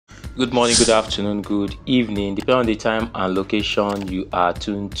Good morning, good afternoon, good evening, depending on the time and location you are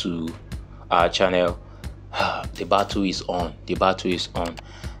tuned to our channel. The battle is on. The battle is on.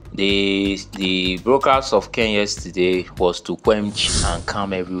 The broadcast of Ken yesterday was to quench and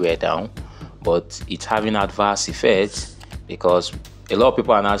calm everywhere down, but it's having adverse effects because a lot of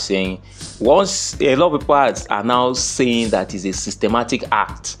people are now saying that it's a systematic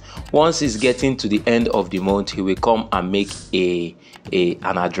act. Once it's getting to the end of the month, he will come and make an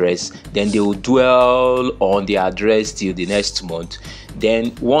address. Then they will dwell on the address till the next month.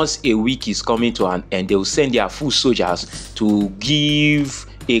 Then once a week is coming to an end, they will send their full soldiers to give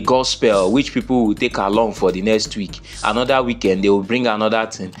a gospel which people will take along for the next week. Another weekend they will bring another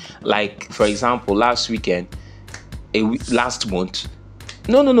thing. Like for example, last month.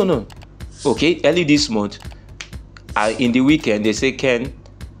 No. Okay, early this month, in the weekend they say Ken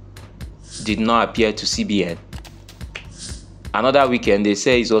did not appear to CBN. Another weekend they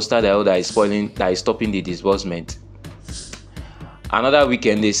say it's Ostadel that is stopping the disbursement. Another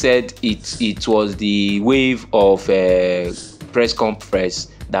weekend they said it was the wave of press conference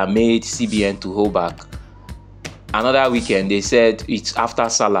that made CBN to hold back. Another weekend they said it's after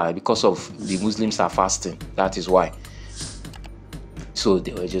Salah because of the Muslims are fasting. That is why. So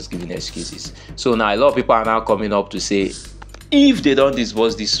they were just giving excuses. So now a lot of people are now coming up to say, if they don't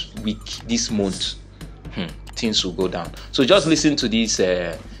disburse this week, this month, things will go down. So just listen to this.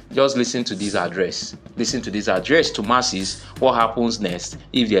 Listen to this address. Listen to this address to masses. What happens next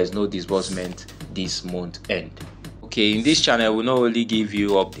if there is no disbursement this month end? Okay, in this channel, we not only give you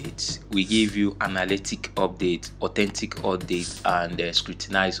updates, we give you analytic update, authentic update, and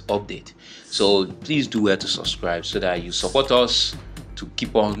scrutinized update. So please do well to subscribe so that you support us to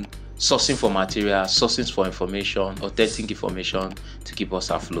keep on sourcing for material, sourcing for information, authentic information to keep us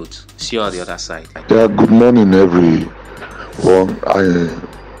afloat. See you on the other side. Yeah, good morning, everyone.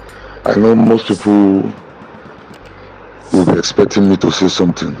 I know most people will be expecting me to say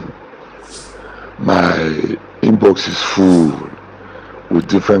something. My inbox is full with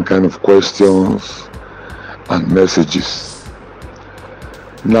different kind of questions and messages.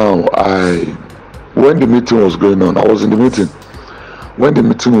 Now, when the meeting was going on, I was in the meeting. When the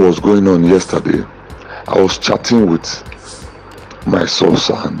meeting was going on yesterday, I was chatting with my source,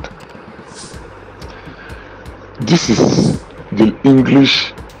 and this is the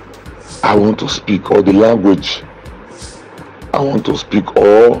English I want to speak, or the language I want to speak,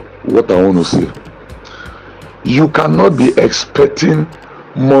 or what I want to say. You cannot be expecting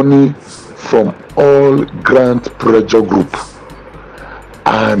money from all grant pressure group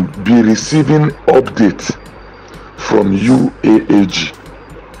and be receiving updates from UAAG.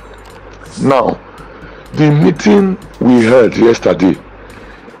 Now, the meeting we held yesterday,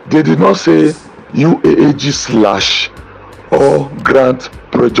 they did not say UAAG / or grant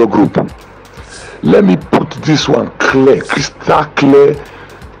pressure group. Let me put this one crystal clear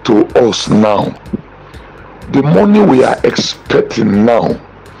to us now. The money we are expecting now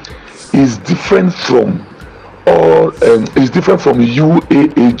is different from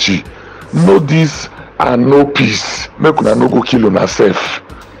UAAG. No this and no peace. Make una no go kill una self.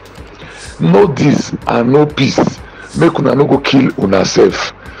 No this and no peace. Make una no go kill una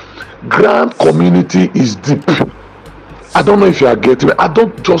self. Grand community is deep. I don't know if you are getting me. I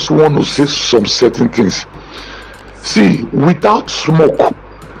don't just want to say some certain things. See, without smoke,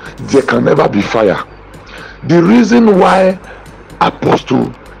 there can never be fire. The reason why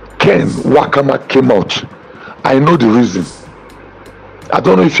Apostle Ken Nwakama came out, I know the reason. I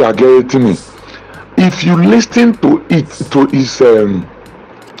don't know if you are getting me. If you listen to his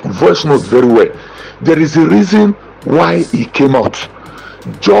voice note very well, there is a reason why he came out,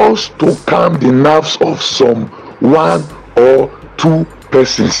 just to calm the nerves of some one or two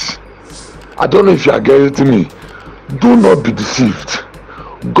persons. I don't know if you are getting me. Do not be deceived.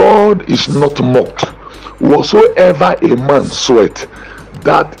 God is not mocked. Whatsoever a man soweth,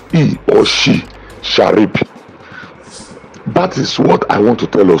 that he or she shall reap. That is what I want to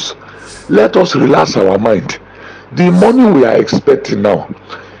tell us. Let us relax our mind. The money we are expecting now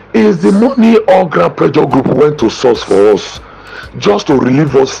is the money all grant pressure group went to source for us, just to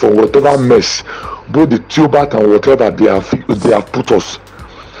relieve us from whatever mess, both the Theobarth and whatever they have put us.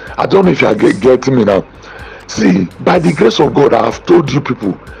 I don't know if you are getting me now. See, by the grace of God, I have told you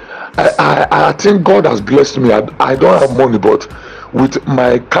people, I think God has blessed me. I don't have money, but with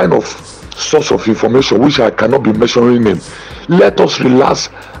my kind of source of information, which I cannot be measuring in, let us relax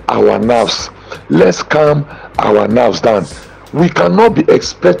our nerves. Let's calm our nerves down. We cannot be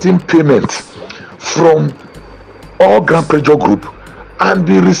expecting payment from all grant pressure group and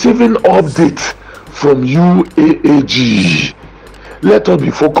be receiving update from UAAG. Let us be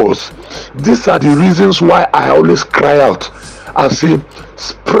focused. These are the reasons why I always cry out and say,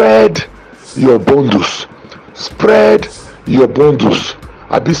 spread your bundles, spread your bundles,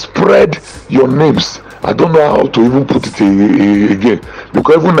 abi spread your names. I don't know how to even put it again,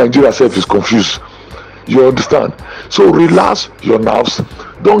 because even Nigeria self is confused. You understand? So relax your nerves,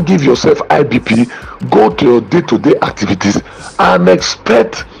 don't give yourself IBP, go to your day-to-day activities and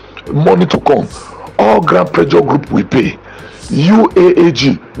expect money to come. All grant pressure group will pay,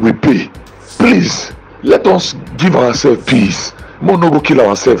 UAAG will pay. Please, let us give ourselves peace. More no go kill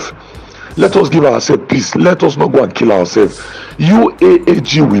ourselves. Let us give ourselves peace. Let us not go and kill ourselves.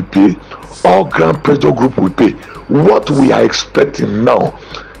 UAAG will pay, all grant pressure group will pay. What we are expecting now,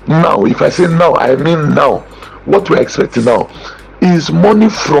 if I say now, I mean now, what we are expecting now is money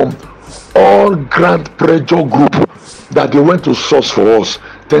from all grant pressure group that they went to source for us.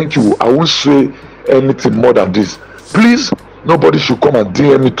 Thank you. I won't say anything more than this. Please, nobody should come and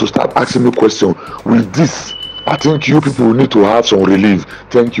DM me to start asking me questions. With this, I think you people will need to have some relief.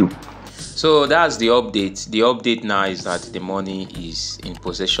 Thank you. So that's the update. The update now is that the money is in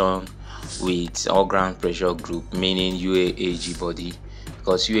possession with all grant pressure group, meaning UAAG body,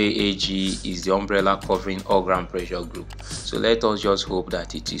 because UAAG is the umbrella covering all grant pressure group. So let us just hope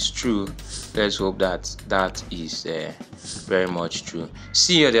that it is true. Let's hope that that is very much true.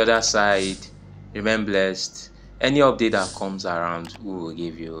 See you on the other side. Remain blessed. Any update that comes around, we will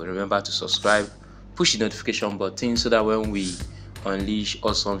give you. Remember to subscribe, push the notification button so that when we unleash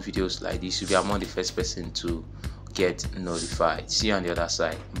awesome videos like this, you'll be among the first person to get notified. See you on the other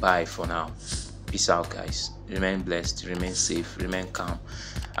side. Bye for now. Peace out, guys. Remain blessed, remain safe, remain calm.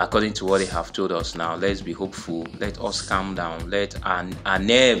 According to what they have told us now, let's be hopeful. Let us calm down. Let our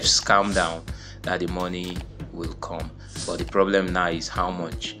nerves calm down that the money will come. But the problem now is how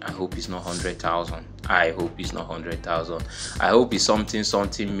much. I hope it's not 100,000. I hope it's not 100,000. I hope it's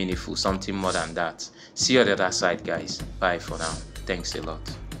something meaningful, something more than that. See you on the other side, guys. Bye for now. Thanks a lot.